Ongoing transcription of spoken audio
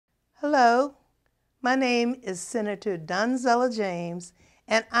Hello, my name is Senator Donzella James,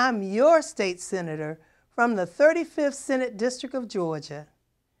 and I'm your state senator from the 35th Senate District of Georgia.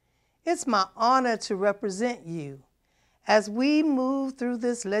 It's my honor to represent you as we move through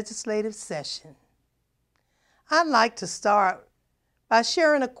this legislative session. I'd like to start by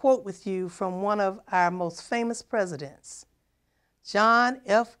sharing a quote with you from one of our most famous presidents, John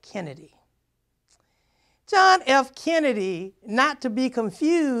F. Kennedy. John F. Kennedy, not to be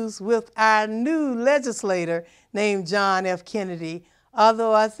confused with our new legislator named John F. Kennedy,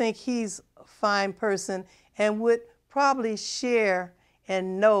 although I think he's a fine person and would probably share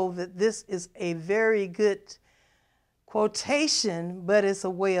and know that this is a very good quotation, but it's a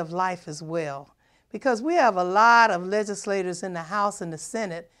way of life as well. Because we have a lot of legislators in the House and the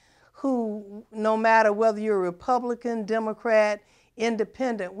Senate who, no matter whether you're a Republican, Democrat,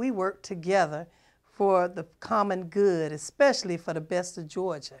 Independent, we work together for the common good, especially for the best of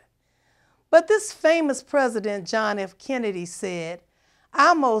Georgia. But this famous president, John F. Kennedy, said,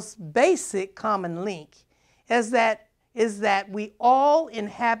 "Our most basic common link is that we all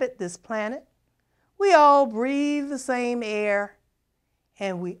inhabit this planet, we all breathe the same air,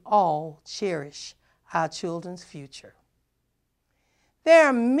 and we all cherish our children's future." There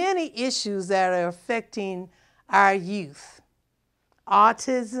are many issues that are affecting our youth.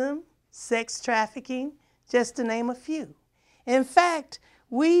 Autism, sex trafficking, just to name a few. In fact,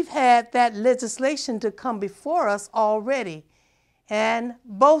 we've had that legislation to come before us already, and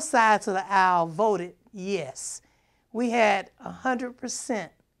both sides of the aisle voted yes. We had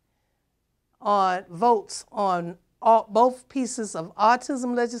 100% on votes on both pieces of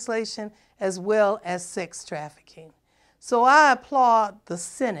autism legislation as well as sex trafficking. So I applaud the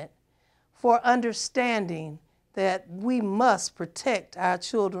Senate for understanding that we must protect our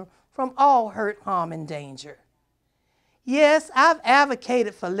children from all hurt, harm, and danger. Yes, I've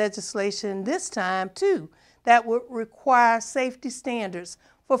advocated for legislation this time too that would require safety standards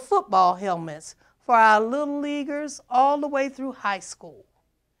for football helmets for our little leaguers all the way through high school.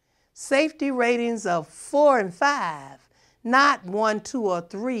 Safety ratings of 4 and 5, not 1, 2, or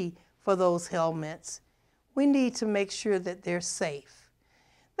 3 for those helmets. We need to make sure that they're safe.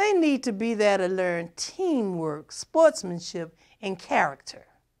 They need to be there to learn teamwork, sportsmanship, and character.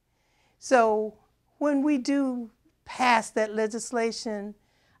 So when we do pass that legislation,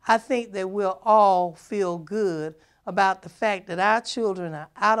 I think that we'll all feel good about the fact that our children are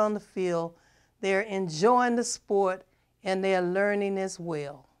out on the field, they're enjoying the sport, and they're learning as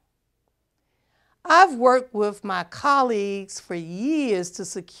well. I've worked with my colleagues for years to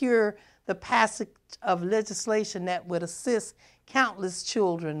secure the passage of legislation that would assist countless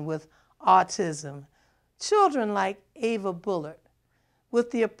children with autism, children like Ava Bullard,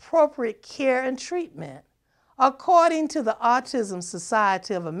 with the appropriate care and treatment. According to the Autism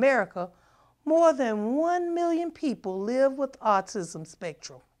Society of America, more than 1 million people live with autism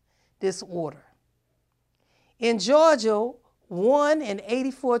spectrum disorder. In Georgia, 1 in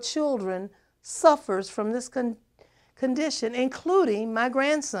 84 children suffers from this condition, including my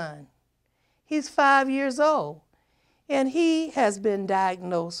grandson. He's 5 years old, and he has been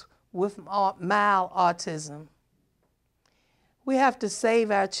diagnosed with mild autism. We have to save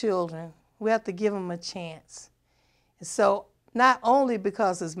our children. We have to give them a chance. And so not only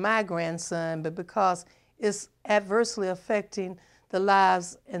because it's my grandson, but because it's adversely affecting the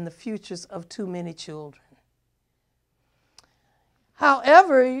lives and the futures of too many children.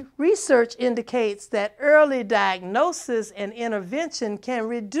 However, research indicates that early diagnosis and intervention can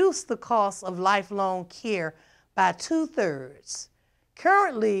reduce the cost of lifelong care by 2/3.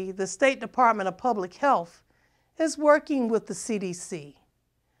 Currently, the State Department of Public Health is working with the CDC,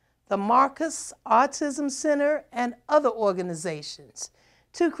 the Marcus Autism Center, and other organizations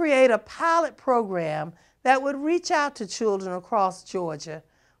to create a pilot program that would reach out to children across Georgia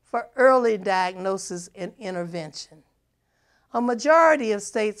for early diagnosis and intervention. A majority of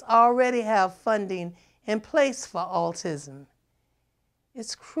states already have funding in place for autism.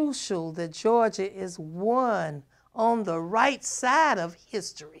 It's crucial that Georgia is one on the right side of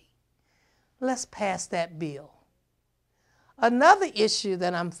history. Let's pass that bill. Another issue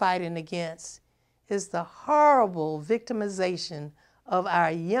that I'm fighting against is the horrible victimization of our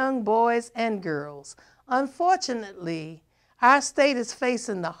young boys and girls. Unfortunately, our state is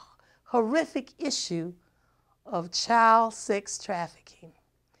facing the horrific issue of child sex trafficking.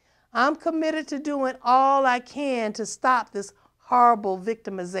 I'm committed to doing all I can to stop this horrible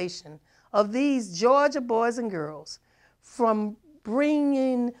victimization of these Georgia boys and girls, from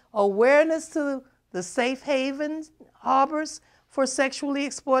bringing awareness to the Safe Havens Harbors for Sexually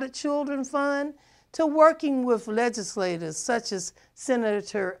Exploited Children Fund, to working with legislators such as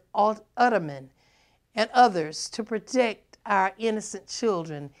Senator Utterman and others to protect our innocent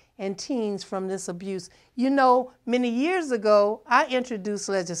children and teens from this abuse. You know, many years ago, I introduced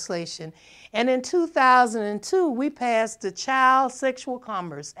legislation, and in 2002, we passed the Child Sexual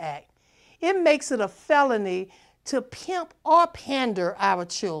Commerce Act. It makes it a felony to pimp or pander our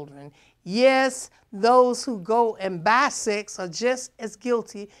children. Yes, those who go and buy sex are just as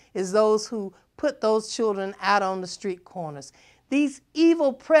guilty as those who put those children out on the street corners. These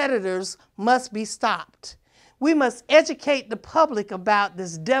evil predators must be stopped. We must educate the public about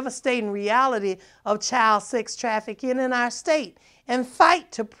this devastating reality of child sex trafficking in our state and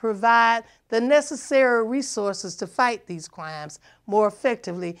fight to provide the necessary resources to fight these crimes more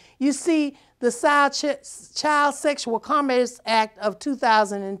effectively. You see, the Child Sexual Commerce Act of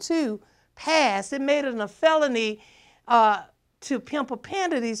 2002 passed. It made it a felony to pimp or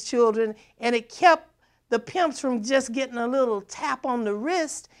pander these children, and it kept the pimps from just getting a little tap on the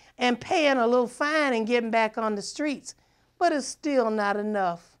wrist and paying a little fine and getting back on the streets. But it's still not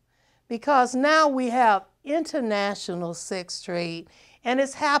enough, because now we have international sex trade, and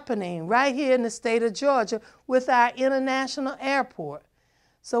it's happening right here in the state of Georgia with our international airport.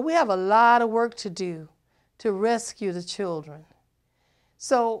 So we have a lot of work to do to rescue the children.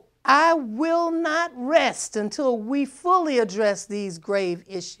 So I will not rest until we fully address these grave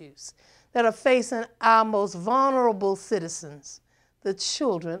issues that are facing our most vulnerable citizens, the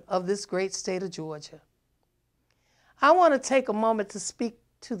children of this great state of Georgia. I want to take a moment to speak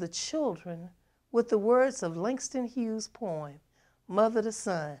to the children with the words of Langston Hughes' poem, Mother to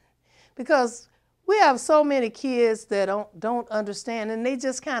Son, because we have so many kids that don't understand, and they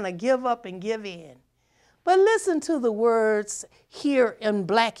just kind of give up and give in. But listen to the words here in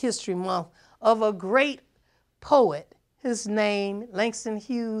Black History Month of a great poet, his name, Langston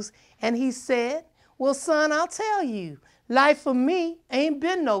Hughes, and he said, well, son, I'll tell you, life for me ain't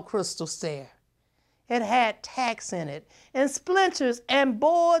been no crystal stair. It had tacks in it, and splinters and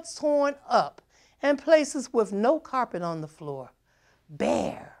boards torn up, and places with no carpet on the floor,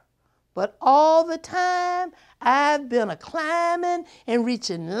 bare. But all the time, I've been a-climbing and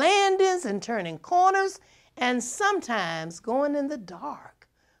reaching landings and turning corners, and sometimes going in the dark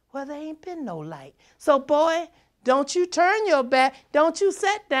where there ain't been no light. So, boy, don't you turn your back. Don't you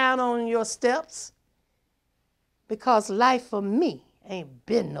sit down on your steps, because life for me ain't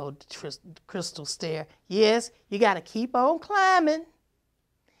been no crystal stair. Yes, you got to keep on climbing.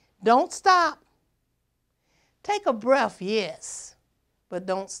 Don't stop. Take a breath, yes, but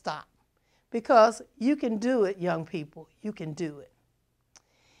don't stop. Because you can do it, young people. You can do it.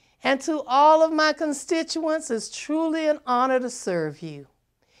 And to all of my constituents, it's truly an honor to serve you.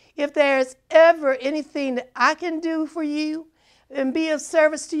 If there's ever anything that I can do for you and be of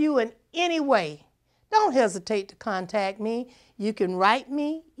service to you in any way, don't hesitate to contact me. You can write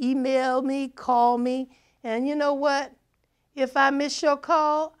me, email me, call me, and you know what? If I miss your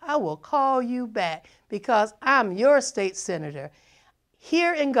call, I will call you back, because I'm your state senator.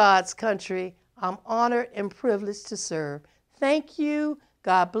 Here in God's country, I'm honored and privileged to serve. Thank you,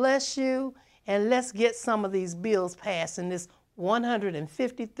 God bless you, and let's get some of these bills passed in this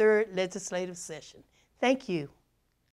 153rd legislative session. Thank you.